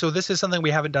 So this is something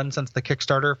we haven't done since the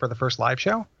Kickstarter for the first live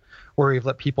show, where we've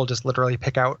let people just literally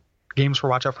pick out games for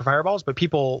Watch Out for Fireballs, but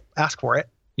people ask for it.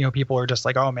 People are just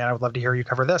like, oh man, I would love to hear you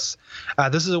cover this.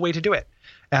 This is a way to do it.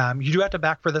 You do have to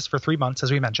back for this for 3 months,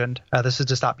 as we mentioned. This is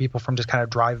to stop people from just kind of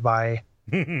drive by,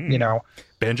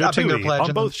 Banjo-Tooie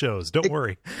on both shows. Don't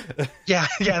worry. Yeah.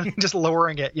 Just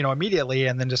lowering it, immediately,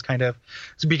 and then just kind of,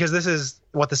 because this is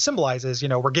what this symbolizes.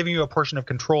 We're giving you a portion of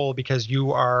control because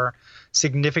you are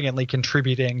significantly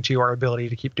contributing to our ability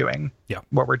to keep doing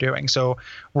what we're doing. So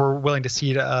we're willing to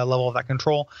cede a level of that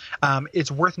control.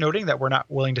 It's worth noting that we're not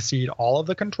willing to cede all of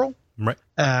the control. Right.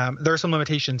 There are some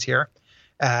limitations here.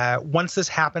 Once this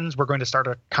happens, we're going to start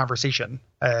a conversation,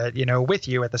 with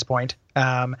you at this point,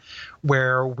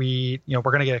 where we're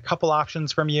going to get a couple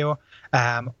options from you.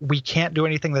 We can't do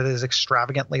anything that is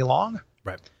extravagantly long.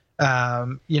 Right.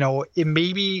 It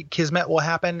maybe Kismet will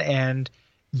happen and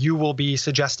you will be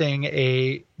suggesting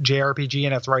a JRPG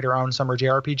and it's right around summer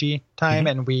JRPG time,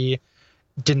 and we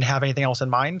didn't have anything else in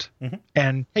mind.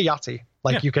 And hey, Yahtzee.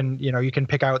 You can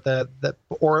pick out the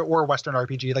or Western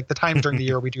RPG, like the times during the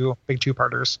year we do big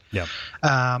 2-parters. Yeah.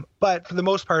 But for the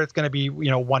most part, it's going to be,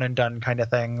 one and done kind of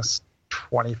things,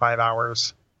 25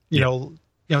 hours,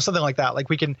 something like that. Like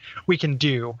we can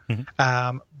do.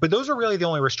 But those are really the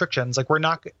only restrictions. Like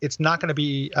it's not going to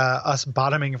be us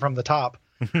bottoming from the top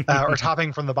or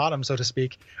topping from the bottom, so to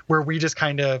speak, where we just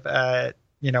kind of,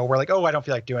 we're like, oh, I don't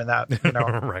feel like doing that.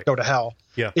 Right. Go to hell.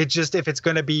 Yeah. It's just, if it's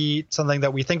going to be something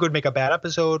that we think would make a bad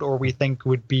episode, or we think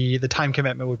would be, the time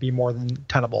commitment would be more than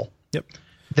tenable. Yep.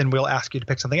 Then we'll ask you to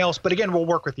pick something else. But again, we'll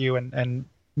work with you and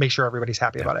make sure everybody's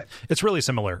happy about it. It's really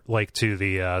similar, to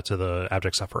the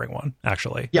Abject Suffering one,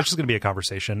 actually. Yeah. Which is going to be a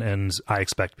conversation, and I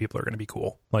expect people are going to be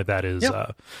cool. Like that is,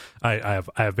 I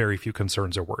have very few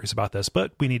concerns or worries about this,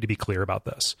 but we need to be clear about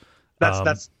this.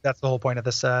 That's the whole point of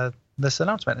this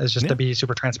announcement, is just to be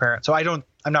super transparent. So I'm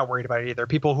not worried about it either.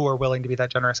 People who are willing to be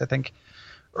that generous, I think,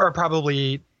 are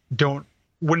probably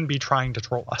wouldn't be trying to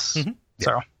troll us.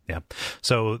 So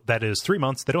So that is 3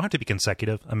 months. They don't have to be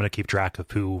consecutive. I'm going to keep track of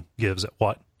who gives it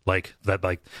what.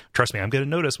 Trust me, I'm going to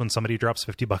notice when somebody drops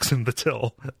 $50 in the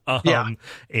till.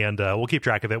 And we'll keep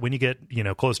track of it. When you get,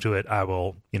 close to it, I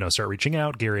will, start reaching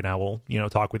out. Gary and I will,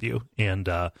 talk with you, and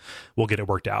we'll get it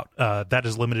worked out. That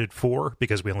is limited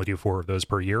because we only do 4 of those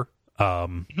per year.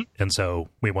 And so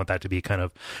we want that to be kind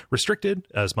of restricted,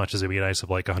 as much as it'd be nice if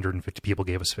 150 people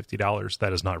gave us $50.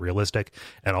 That is not realistic.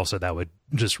 And also that would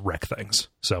just wreck things.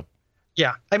 So.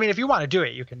 Yeah. I mean, if you want to do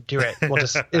it, you can do it.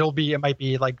 It might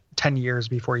be 10 years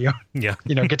before you, get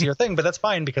to your thing, but that's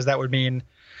fine, because that would mean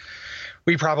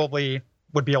we probably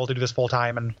would be able to do this full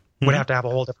time and would have to have a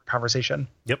whole different conversation.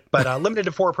 Yep. But limited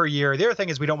to 4 per year. The other thing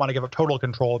is we don't want to give up total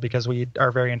control, because we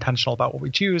are very intentional about what we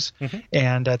choose.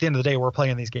 And at the end of the day, we're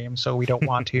playing these games. So we don't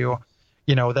want to,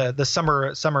 the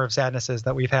summer of sadnesses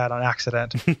that we've had on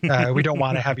accident. We don't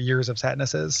want to have years of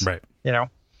sadnesses. Right. Yep.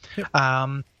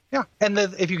 Yeah. And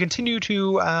if you continue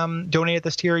to donate at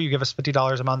this tier, you give us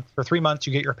 $50 a month for 3 months,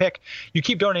 you get your pick. You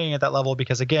keep donating at that level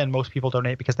because, again, most people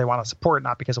donate because they want to support,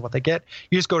 not because of what they get.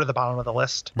 You just go to the bottom of the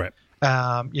list. Right.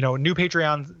 New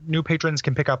patrons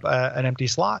can pick up an empty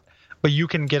slot, but you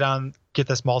can get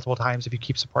this multiple times if you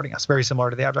keep supporting us. Very similar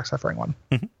to the Abject Suffering one.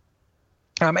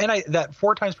 And that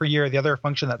 4 times per year, the other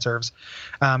function that serves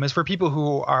is for people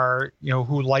who are,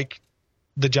 who like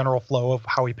the general flow of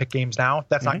how we pick games now.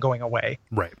 That's not going away.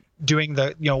 Right. Doing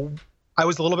I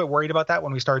was a little bit worried about that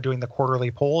when we started doing the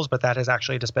quarterly polls, but that has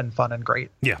actually just been fun and great.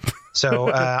 Yeah.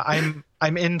 So I'm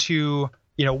into,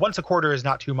 once a quarter is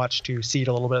not too much to cede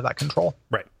a little bit of that control.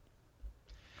 Right.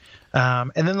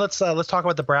 And then let's talk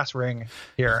about the brass ring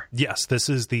here. Yes, this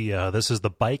is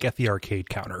the bike at the arcade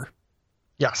counter.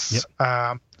 Yes.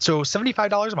 Yep. So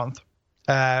 $75 a month.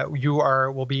 you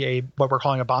will be what we're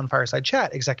calling a Bonfireside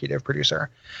Chat executive producer.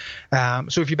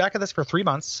 So if you back at this for 3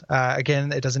 months,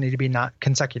 again, it doesn't need to be not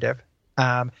consecutive.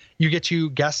 You get to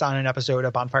guest on an episode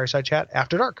of Bonfireside Chat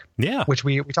After Dark, which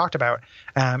we talked about.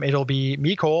 It'll be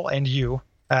me, Cole, and you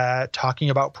talking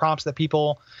about prompts that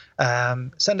people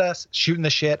send us, shooting the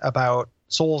shit about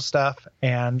Souls stuff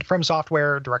and From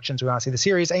Software, directions we want to see the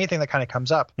series, anything that kind of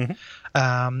comes up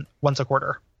once a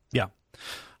quarter. Yeah.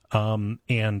 And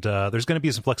there's going to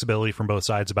be some flexibility from both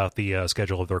sides about the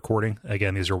schedule of the recording.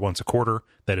 Again, these are once a quarter.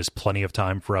 That is plenty of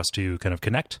time for us to kind of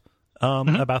connect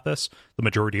about this. The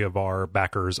majority of our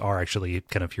backers are actually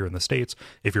kind of here in the States.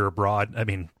 If you're abroad, I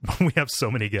mean, we have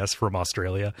so many guests from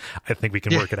Australia. I think we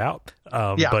can work it out.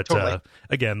 But totally.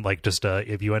 Again, like just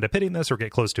if you end up hitting this or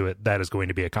get close to it, that is going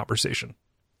to be a conversation.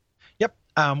 Yep.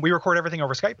 We record everything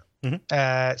over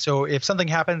Skype. So if something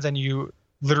happens and you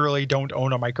literally don't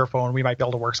own a microphone, we might be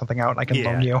able to work something out. I can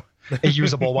loan you a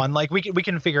usable one. Like we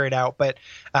can figure it out, but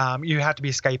you have to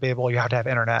be Skype able. You have to have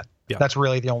internet. That's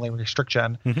really the only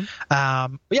restriction.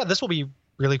 But yeah, this will be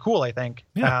really cool, I think.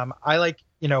 I like,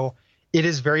 it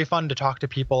is very fun to talk to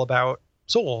people about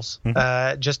Souls,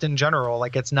 just in general.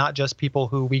 Like, it's not just people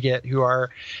who we get who are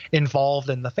involved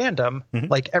in the fandom.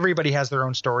 Like, everybody has their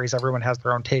own stories. Everyone has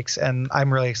their own takes. And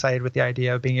I'm really excited with the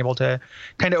idea of being able to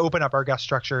kind of open up our guest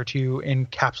structure to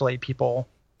encapsulate people,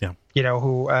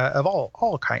 who of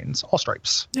all kinds, all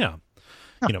stripes.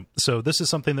 So this is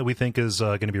something that we think is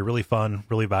going to be really fun,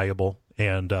 really valuable,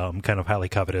 and kind of highly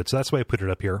coveted. So that's why I put it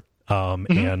up here.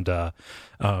 And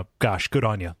gosh, good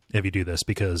on you if you do this,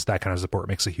 because that kind of support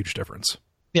makes a huge difference.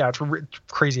 Yeah, it's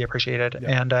crazy appreciated.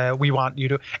 And we want you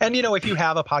to, and if you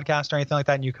have a podcast or anything like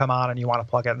that and you come on and you want to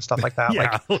plug it and stuff like that,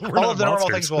 like all of the normal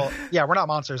things we're not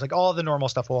monsters. Like all of the normal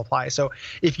stuff will apply. So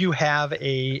if you have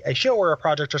a show or a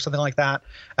project or something like that,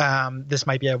 this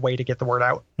might be a way to get the word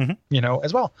out,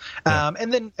 as well.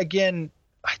 And then again,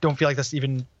 I don't feel like this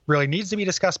even really needs to be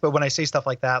discussed, but when I say stuff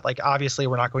like that, like obviously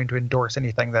we're not going to endorse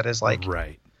anything that is like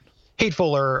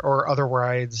hateful or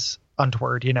otherwwise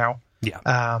untoward,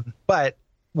 but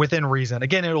within reason.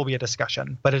 Again, it'll be a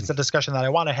discussion, but it's a discussion that I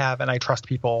want to have, and I trust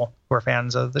people who are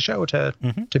fans of the show to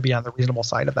be on the reasonable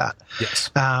side of that. Yes.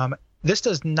 This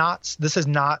is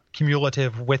not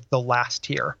cumulative with the last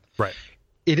tier. Right.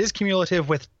 It is cumulative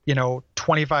with,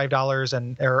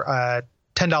 $25 or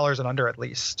 $10 and under at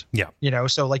least. Yeah.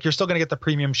 So like you're still going to get the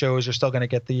premium shows, you're still going to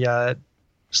get the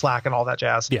Slack and all that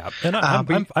jazz. Yeah. And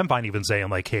I'm fine even saying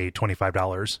like, hey,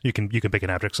 $25. You can pick an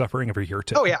Abject Suffering every year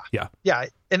too. Oh yeah. Yeah. Yeah.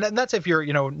 And then that's if you're,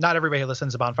 not everybody who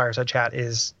listens to Bonfireside Chat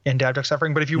is into Abject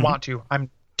Suffering, but if you want to, I'm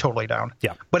totally down.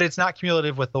 Yeah. But it's not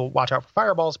cumulative with the Watch Out for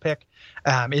Fireballs pick.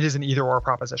 It is an either or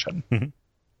proposition.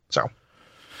 So.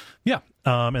 Yeah.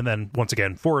 And then once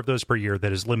again, 4 of those per year,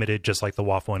 that is limited, just like the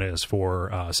WAF one is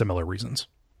for similar reasons.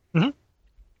 Yeah.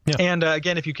 And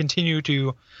again, if you continue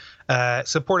to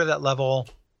support at that level,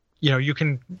 you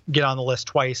can get on the list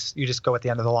twice. You just go at the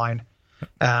end of the line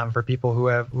for people who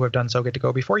have done so, get to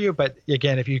go before you. But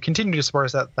again, if you continue to support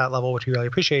us at that level, which we really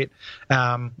appreciate,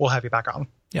 we'll have you back on.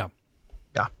 Yeah.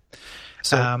 Yeah.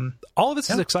 So all of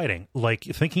this is exciting. Like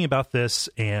thinking about this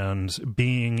and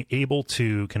being able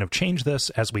to kind of change this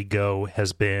as we go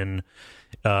has been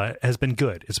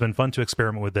good. It's been fun to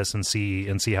experiment with this and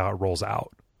see how it rolls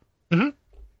out.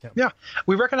 Yeah.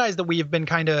 We recognize that we've been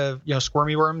kind of,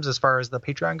 squirmy worms as far as the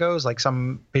Patreon goes. Like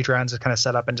some Patreons just kind of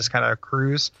set up and just kind of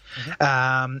cruise.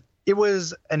 It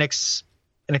was an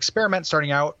experiment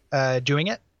starting out doing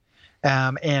it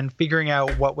and figuring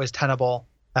out what was tenable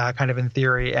kind of in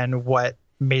theory and what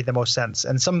made the most sense.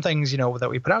 And some things, that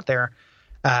we put out there,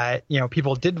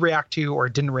 people did react to or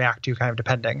didn't react to, kind of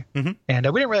depending. And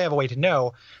we didn't really have a way to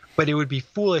know, but it would be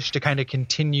foolish to kind of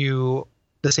continue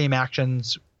the same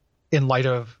actions in light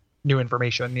of new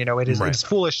information. It's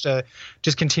foolish to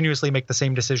just continuously make the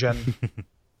same decision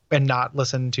and not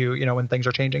listen to, when things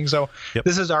are changing. So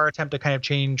this is our attempt to kind of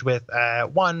change with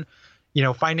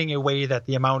finding a way that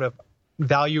the amount of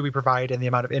value we provide and the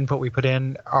amount of input we put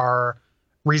in are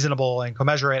reasonable and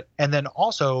commensurate. And then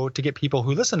also to get people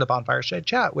who listen to Bonfireside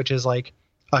Chat, which is like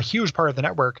a huge part of the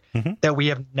network that we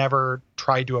have never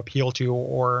tried to appeal to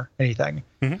or anything.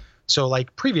 So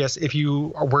like previous, if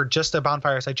you were just a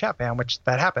Bonfireside Chat fan, which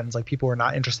that happens, like people were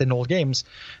not interested in old games,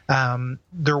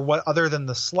 there was, other than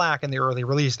the Slack and the early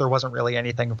release, there wasn't really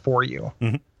anything for you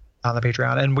on the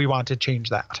Patreon, and we want to change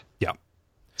that. Yeah.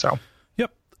 So.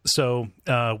 So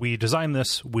we designed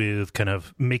this with kind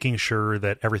of making sure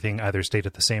that everything either stayed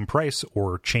at the same price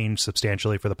or changed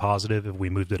substantially for the positive if we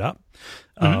moved it up.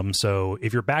 So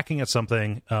if you're backing at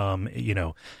something,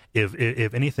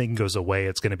 if anything goes away,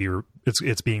 it's going to be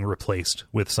it's being replaced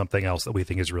with something else that we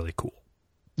think is really cool.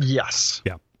 Yes.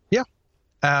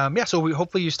 Yeah. So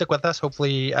hopefully you stick with us.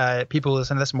 Hopefully people who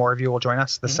listen to this, more of you will join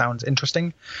us. This sounds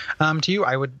interesting to you.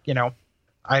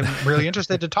 I'm really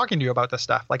interested in talking to you about this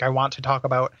stuff. Like, I want to talk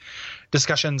about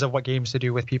discussions of what games to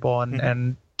do with people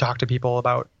and talk to people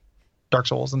about Dark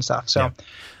Souls and stuff. So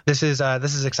this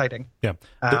is exciting. Yeah.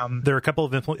 There are a couple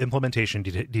of implementation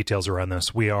details around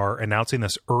this. We are announcing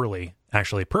this early,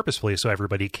 actually purposefully, so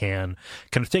everybody can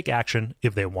kind of take action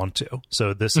if they want to.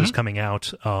 So this is coming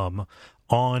out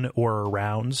on or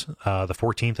around the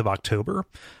 14th of October.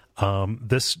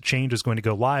 This change is going to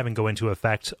go live and go into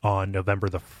effect on November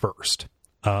the 1st.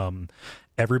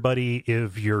 Everybody,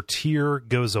 if your tier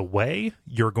goes away,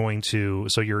 you're going to,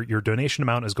 so your donation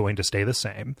amount is going to stay the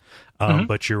same,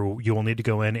 but you will need to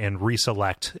go in and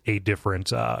reselect a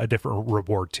different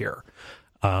reward tier.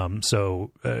 I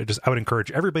would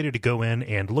encourage everybody to go in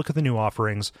and look at the new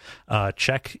offerings,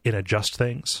 check and adjust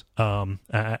things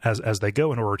as they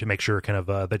go, in order to make sure kind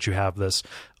of that you have this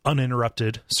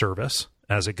uninterrupted service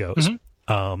as it goes.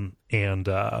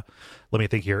 Let me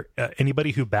think here.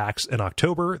 Anybody who backs in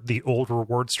October, the old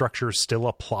reward structures still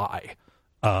apply.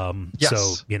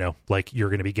 So, like, you're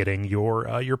going to be getting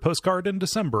your postcard in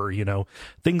December,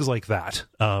 things like that.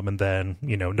 And then,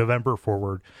 November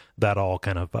forward, that all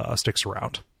kind of sticks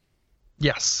around.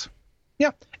 Yes.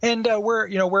 Yeah. And we're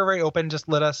very open. Just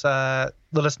let us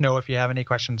know if you have any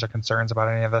questions or concerns about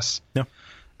any of this. Yeah.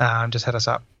 Just hit us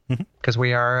up, because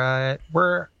the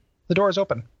door is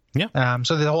open. Yeah.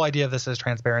 So the whole idea of this is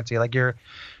transparency. Like, you're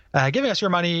giving us your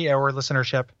money or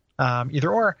listenership,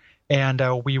 either or, and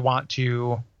we want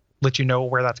to let you know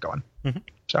where that's going.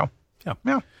 So,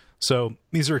 yeah. So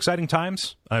these are exciting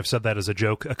times. I've said that as a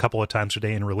joke a couple of times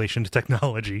today in relation to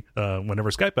technology.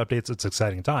 Whenever Skype updates, it's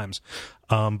exciting times.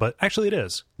 But actually it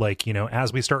is. Like,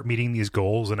 as we start meeting these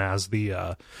goals, and as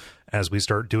we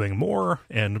start doing more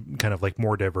and kind of like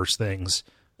more diverse things,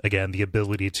 again, the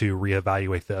ability to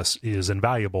reevaluate this is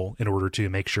invaluable in order to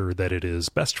make sure that it is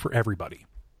best for everybody.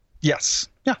 Yes.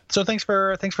 Yeah. So thanks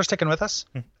for sticking with us.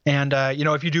 And,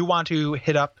 if you do want to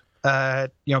hit up,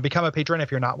 become a patron,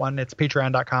 if you're not one, it's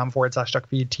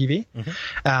patreon.com/duckfeedtv.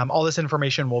 All this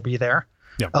information will be there,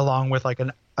 along with like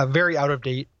a very out of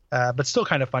date, but still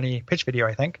kind of funny pitch video,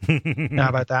 I think. How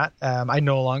about that? I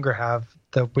no longer have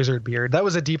the wizard beard. That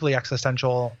was a deeply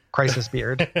existential crisis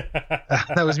beard.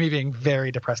 That was me being very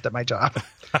depressed at my job.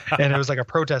 And it was like a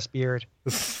protest beard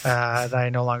that I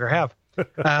no longer have.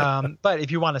 But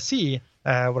if you want to see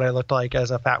what I looked like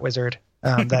as a fat wizard,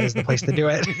 that is the place to do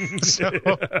it.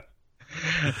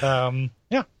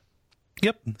 Yeah.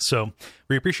 Yep. So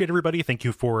we appreciate everybody. Thank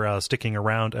you for sticking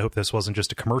around. I hope this wasn't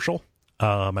just a commercial.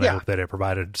 I hope that it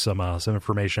provided some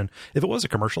information. If it was a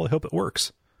commercial, I hope it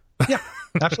works. Yeah,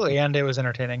 absolutely. And it was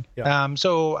entertaining.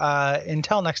 So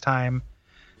until next time,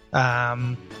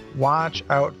 watch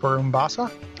out for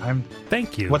Umbasa.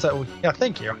 Thank you. What's that? Yeah,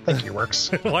 thank you. Thank you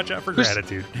works. Watch out for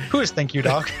gratitude. Who is thank you,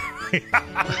 dog?